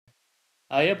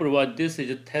Hi everyone, this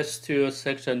is test 2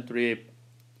 section 3.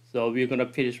 So we're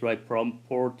gonna finish right from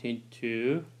 14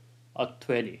 to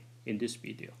 20 in this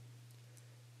video.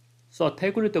 So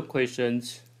take a look at the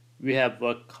questions. We have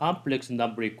a complex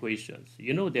number equations.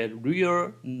 You know that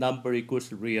real number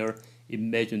equals real,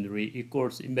 imaginary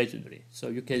equals imaginary. So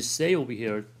you can say over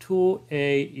here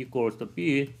 2a equals to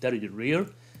b, that is real.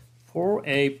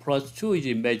 4a plus 2 is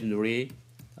imaginary.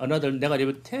 Another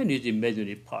negative 10 is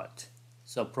imaginary part.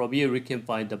 So from here we can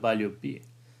find the value of b.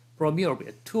 From here,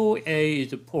 2a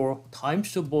is 4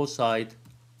 times to both sides.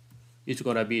 It's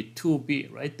going to be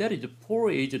 2b, right? That is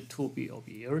 4 is 2b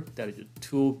over here. That is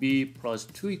 2b plus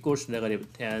 2 equals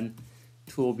negative 10.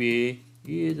 2b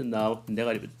is now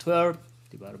negative 12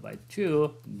 divided by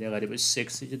 2. Negative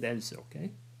 6 is the answer,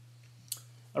 okay?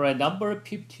 All right, number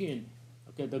 15.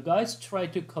 Okay, the guys try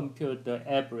to compute the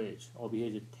average of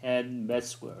here is 10 math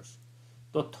squares.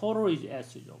 The total is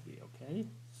S is over here, okay?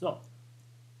 So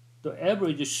the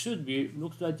average should be,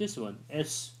 looks like this one,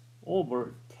 S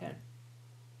over 10.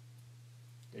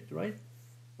 That's right.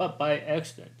 But by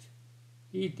accident,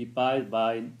 he divided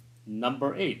by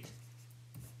number 8.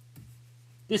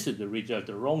 This is the result,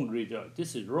 the wrong result.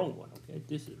 This is the wrong one, okay?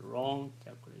 This is the wrong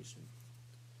calculation.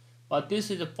 But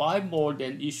this is 5 more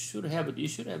than you should have. You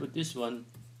should have this one,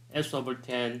 S over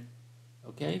 10,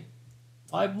 okay?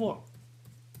 5 more.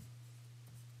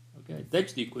 Okay,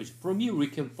 that's the equation. From here, we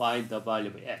can find the value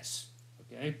of S.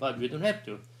 Okay, but we don't have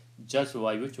to. Just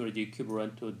y, which is the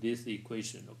equivalent to this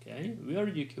equation. Okay, where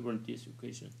is the equivalent to this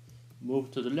equation?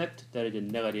 Move to the left, that is a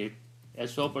negative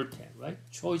S over 10, right?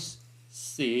 Choice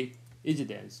C is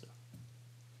the answer.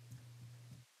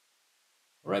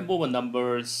 All right, move on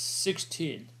number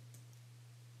 16.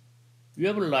 We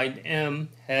have a line M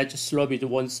has slope is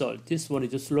 1/3. This one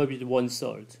is slope is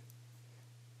 1/3.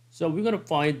 So we're going to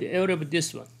find the area of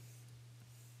this one.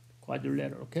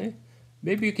 Quadrilateral, okay?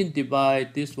 Maybe you can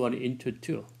divide this one into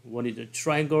two. One is a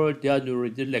triangle, the other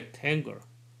is a rectangle.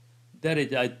 That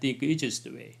is, I think,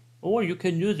 easiest way. Or you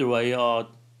can use the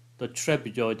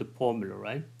trapezoid formula,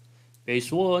 right?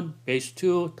 Base 1, base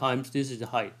 2 times this is the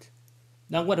height.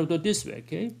 Now I'm going to do this way,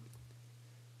 okay?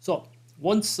 So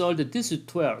 1/3, this is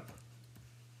 12.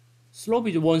 Slope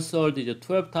is 1/3, is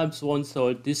 12 times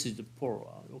 1/3, this is 4,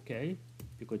 okay?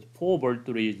 Because 4 over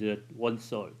 3 is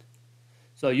 1/3.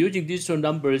 So using these two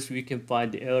numbers, we can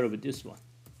find the area of this one.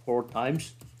 4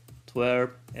 times 12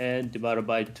 and divided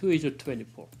by 2 is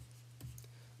 24.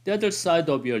 The other side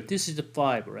of here, this is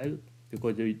 5, right?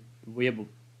 Because we have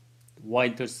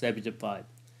y-intercept is 5.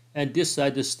 And this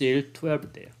side is still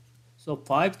 12 there. So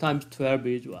 5 times 12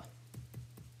 is what?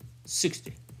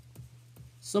 60.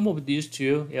 Sum of these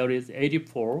two areas,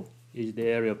 84, is the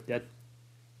area of that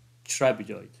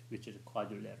trapezoid, which is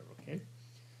quadrilateral, okay?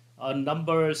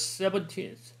 Number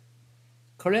 17.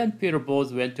 Clay and Peter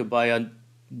both went to buy a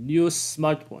new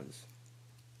smartphones.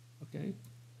 Okay,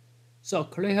 so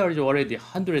Clay has already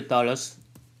 $100,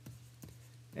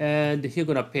 and he's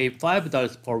gonna pay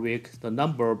 $5 per week. The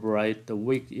number of the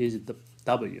week is the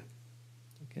W.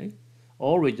 Okay,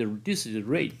 always this is the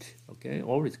rate. Okay,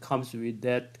 always comes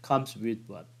with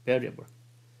what variable.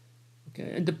 Okay,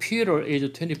 and the Peter is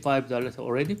 $25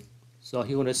 already, so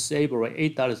he's gonna save around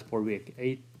 $8 per week.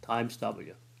 8 times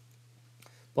W.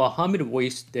 But how many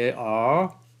weeks they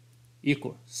are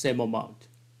equal, same amount.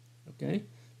 Okay,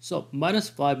 so minus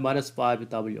 5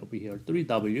 W over here,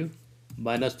 3W,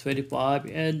 minus 25,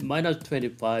 and minus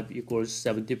 25 equals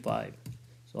 75.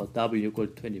 So W equals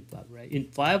 25, right?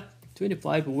 In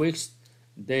 25 weeks,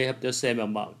 they have the same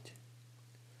amount.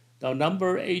 Now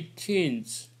number 18,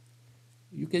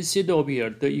 you can see over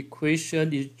here, the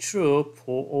equation is true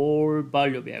for all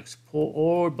value of x, for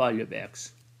all value of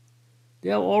x. They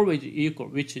are always equal,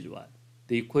 which is what?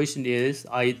 The equation is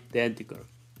identical.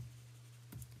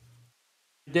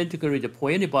 Identical is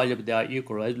for any value they are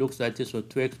equal, right? It looks like this one,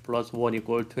 2x plus 1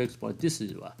 equals 2x plus, this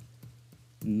is what?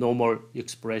 Normal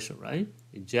expression, right?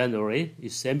 In generally,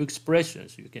 it's same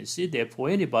expressions. You can see that for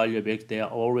any value of x, they are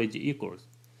always equals.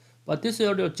 But this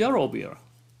is the 0 over here.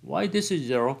 Why this is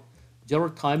 0? 0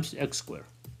 times x squared.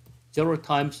 0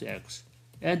 times x.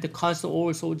 And the constant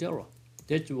also 0.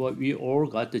 That's what we all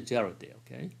got the 0 there,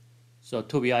 okay? So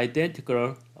to be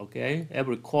identical, okay,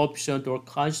 every coefficient or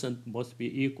constant must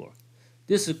be equal.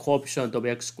 This is coefficient of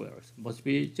x squared, must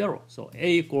be 0. So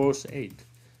a equals 8.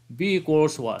 B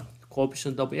equals what?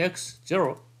 Coefficient of x,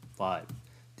 0, 5.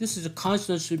 This is a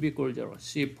constant should be equal to 0.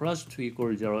 C plus 2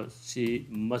 equals 0. C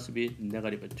must be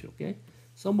negative 2, okay?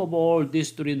 Sum of all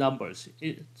these three numbers,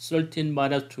 13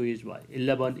 minus 2 is what?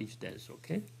 11 is the answer,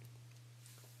 okay?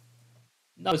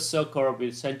 Now circle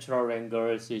with central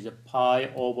angles is pi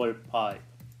over pi.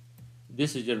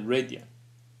 This is a radian.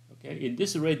 Okay, in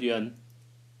this radian,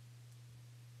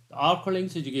 the arc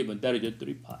length is given, that is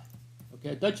 3 pi.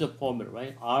 Okay, that's the formula,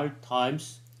 right? R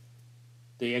times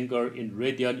the angle in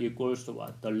radian equals to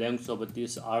what? The length of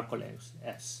this arc length,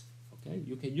 S. Okay,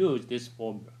 you can use this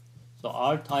formula. So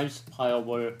R times pi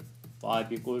over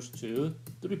 5 equals to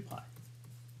 3 pi.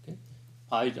 Okay,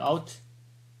 pi is out.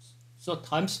 So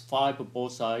times 5 on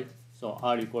both sides. So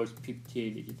R equals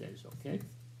 15 is the answer, okay?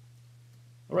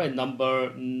 All right,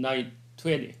 number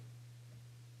 920.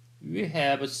 We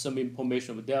have some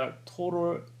information. There are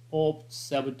total of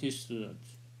 70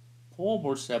 students. 4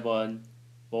 over 7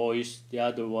 boys, the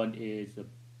other one is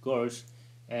girls,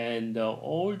 and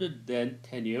older than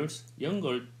 10 years,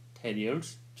 younger 10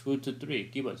 years, 2 to 3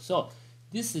 given. So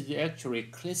this is actually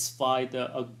classified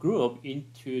a group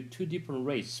into two different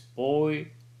races, boy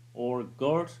or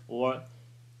girls, or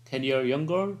 10-year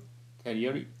younger,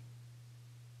 10-year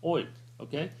old.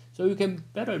 Okay, so you can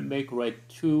better make right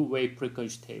two-way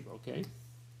frequency table. Okay,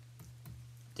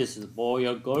 this is boy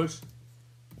or girls,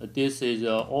 this is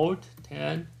old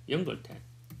 10, younger 10.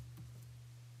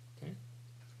 Okay,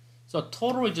 so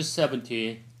total is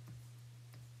 70.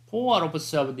 4 out of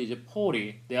 70 is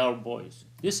 40. They are boys.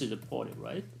 This is 40,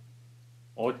 right?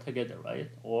 All together,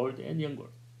 right? Old and younger.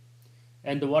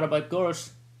 And what about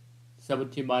girls?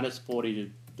 70 minus 40 is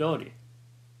 30.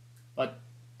 But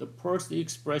the first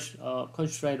expression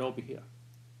constraint over here.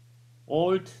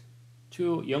 Old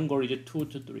to younger is 2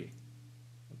 to 3.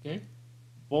 Okay?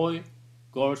 Boy,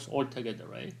 girls all together,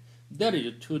 right? That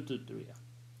is 2 to 3.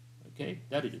 Okay?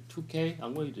 That is 2K.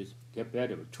 I'm going to get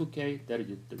variable 2K. That is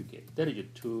 3K. That is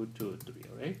 2 to 3,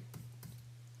 right?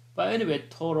 But anyway,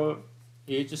 total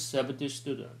is 70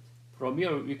 students. From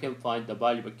here, we can find the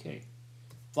value of K.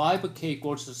 5K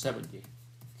equals 70.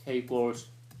 K equals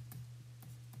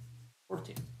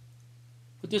 14.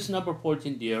 Put this number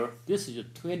 14 there. This is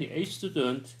 28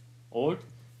 students old,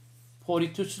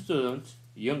 42 students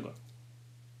younger.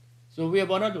 So we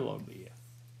have another one here.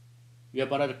 We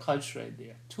have another constraint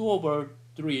there. 2 over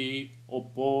 3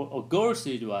 or girls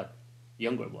is what?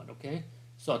 Younger one, okay?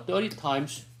 So 30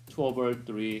 times 2 over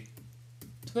 3,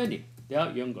 20. They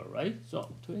are younger, right?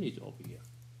 So 20 is over here.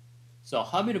 So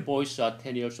how many boys are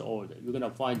 10 years old? We're going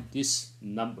to find these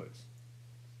numbers.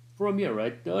 From here,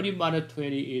 right? 30 minus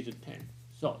 20 is 10.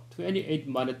 So 28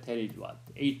 minus 10 is what?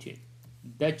 18.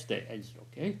 That's the answer,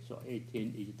 okay? So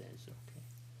 18 is the answer, okay?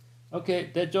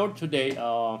 Okay, that's all today.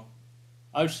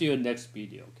 I'll see you next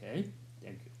video, okay?